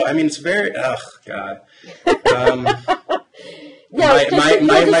don't know. I mean, it's very, God. No,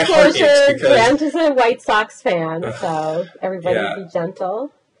 my heart aches because Grant is a White Sox fan, so everybody be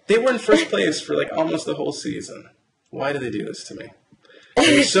gentle. They were in first place for almost the whole season. Why did they do this to me?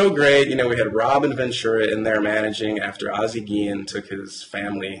 It was so great. We had Robin Ventura in there managing after Ozzie Guillen took his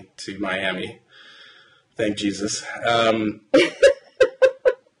family to Miami. Thank Jesus.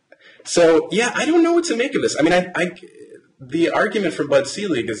 So, yeah, I don't know what to make of this. I mean, the argument for Bud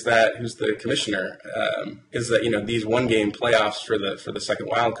Selig is that, who's the commissioner, is that, these one-game playoffs for the second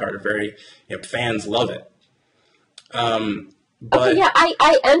wild card are very, fans love it. But, okay, yeah,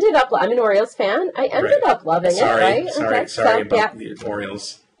 I ended up, I'm an Orioles fan. I ended up loving it, right? Sorry about the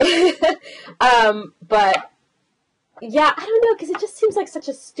Orioles. But, yeah, I don't know, because it just seems like such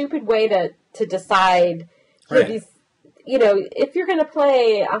a stupid way to decide these, if you're going to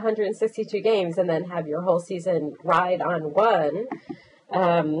play 162 games and then have your whole season ride on one,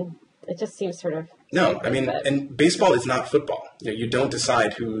 it just seems sort of... No, I mean, and baseball is not football. You don't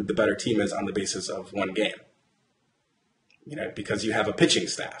decide who the better team is on the basis of one game. Because you have a pitching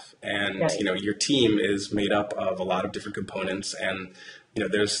staff, and your team is made up of a lot of different components, and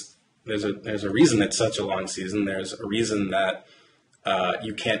there's a reason it's such a long season. There's a reason that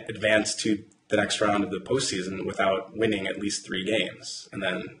you can't advance to the next round of the postseason without winning at least 3 games, and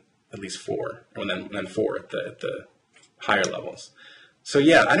then at least 4, and then 4 at the higher levels. So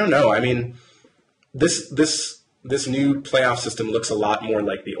yeah, I don't know. I mean, this new playoff system looks a lot more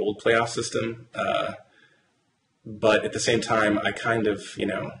like the old playoff system. But at the same time, I kind of,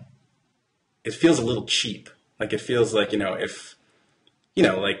 it feels a little cheap. It feels like, if,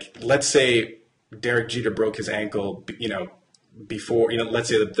 let's say Derek Jeter broke his ankle, before, let's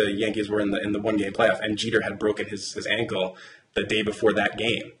say that the Yankees were in the one-game playoff, and Jeter had broken his ankle the day before that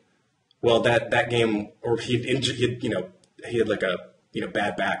game. Well, that game, or he had like a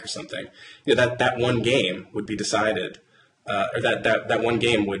bad back or something. That one game would be decided, or that one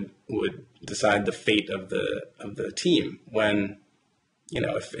game would decide the fate of the team. When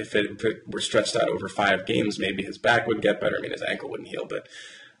if it were stretched out over 5 games, maybe his back would get better. I mean, his ankle wouldn't heal, but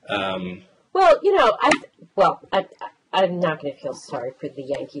I'm not going to feel sorry for the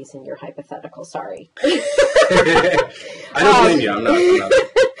Yankees in your hypothetical. Sorry. I don't blame you. I'm not.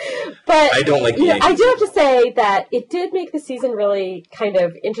 But I don't like the Yankees. I do have to say that it did make the season really kind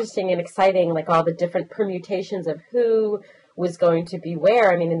of interesting and exciting, like all the different permutations of who was going to be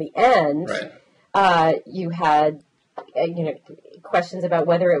where. I mean, in the end, you had questions about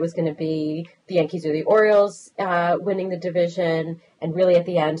whether it was going to be the Yankees or the Orioles winning the division, and really at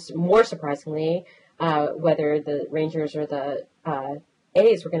the end, more surprisingly, whether the Rangers or the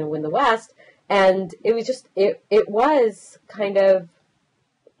A's were going to win the West. And it was just it was kind of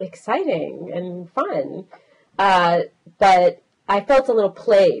exciting and fun, but I felt a little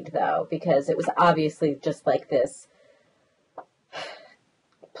played though, because it was obviously just like this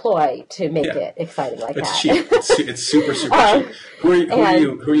ploy to make it exciting like it's that. Cheap. It's super cheap. Who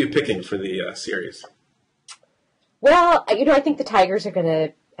are you picking for the series? Well, I think the Tigers are going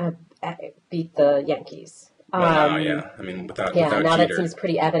to beat the Yankees. Wow, yeah. I mean, without now Jeter. That seems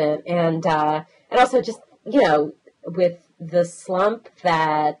pretty evident, and also just with the slump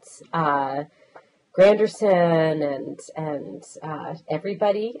that Granderson and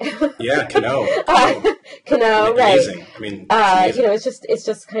everybody. Yeah, Cano. Cano, amazing. Right? I mean, amazing. It's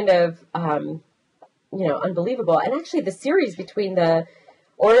just kind of unbelievable. And actually, the series between the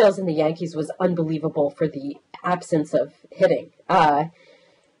Orioles and the Yankees was unbelievable for the absence of hitting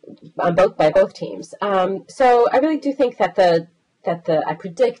by both teams. So I really do think that I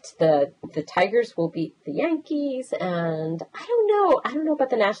predict the Tigers will beat the Yankees, and I don't know about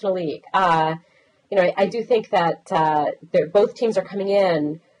the National League. I do think that both teams are coming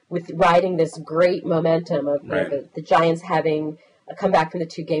in with riding this great momentum of the Giants having come back from the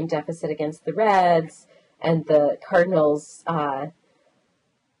 2-game deficit against the Reds, and the Cardinals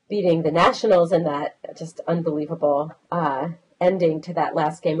beating the Nationals in that just unbelievable ending to that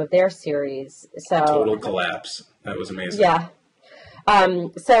last game of their series. So total collapse. That was amazing. Yeah.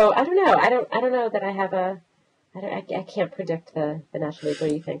 So I don't know. I don't know that I have I can't predict the National League. What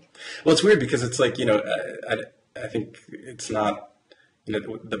do you think? Well, it's weird because it's like, I think it's not,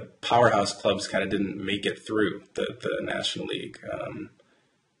 the powerhouse clubs kind of didn't make it through the National League.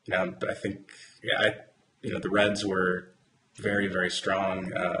 But I think, the Reds were very, very strong.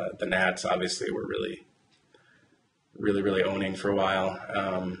 The Nats obviously were really, really, really owning for a while.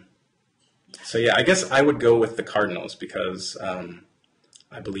 So yeah, I guess I would go with the Cardinals because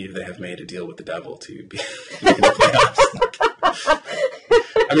I believe they have made a deal with the devil to be in the playoffs.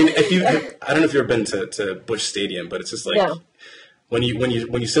 I mean, I don't know if you've ever been to Busch Stadium, but it's just like when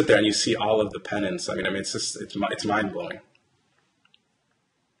you sit there and you see all of the pennants. I mean, it's mind blowing.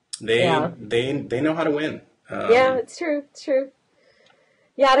 They know how to win. It's true. It's true.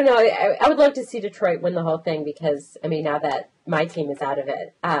 Yeah, I don't know. I would love to see Detroit win the whole thing because, now that my team is out of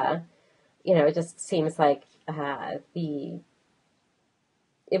it, it just seems like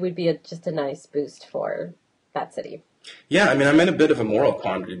it would be just a nice boost for that city. Yeah, I'm in a bit of a moral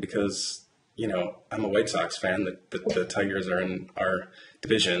quandary because, I'm a White Sox fan. The Tigers are in our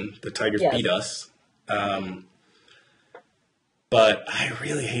division. The Tigers beat us. But I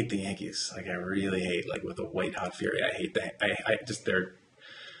really hate the Yankees. I really hate, with a white hot fury. I hate they're.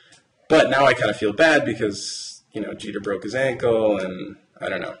 But now I kind of feel bad because, Jeter broke his ankle, and I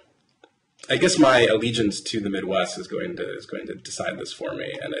don't know. I guess my allegiance to the Midwest is going to decide this for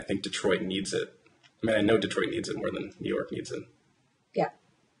me, and I think Detroit needs it. I know Detroit needs it more than New York needs it. Yeah.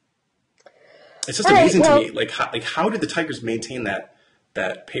 It's just amazing to me, how did the Tigers maintain that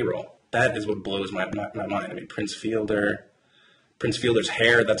payroll? That is what blows my mind. Prince Fielder's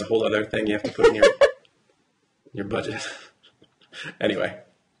hair, that's a whole other thing you have to put in your budget. Anyway.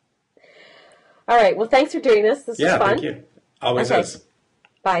 All right. Well, thanks for doing this. This was fun. Thank you. Always is.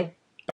 Bye.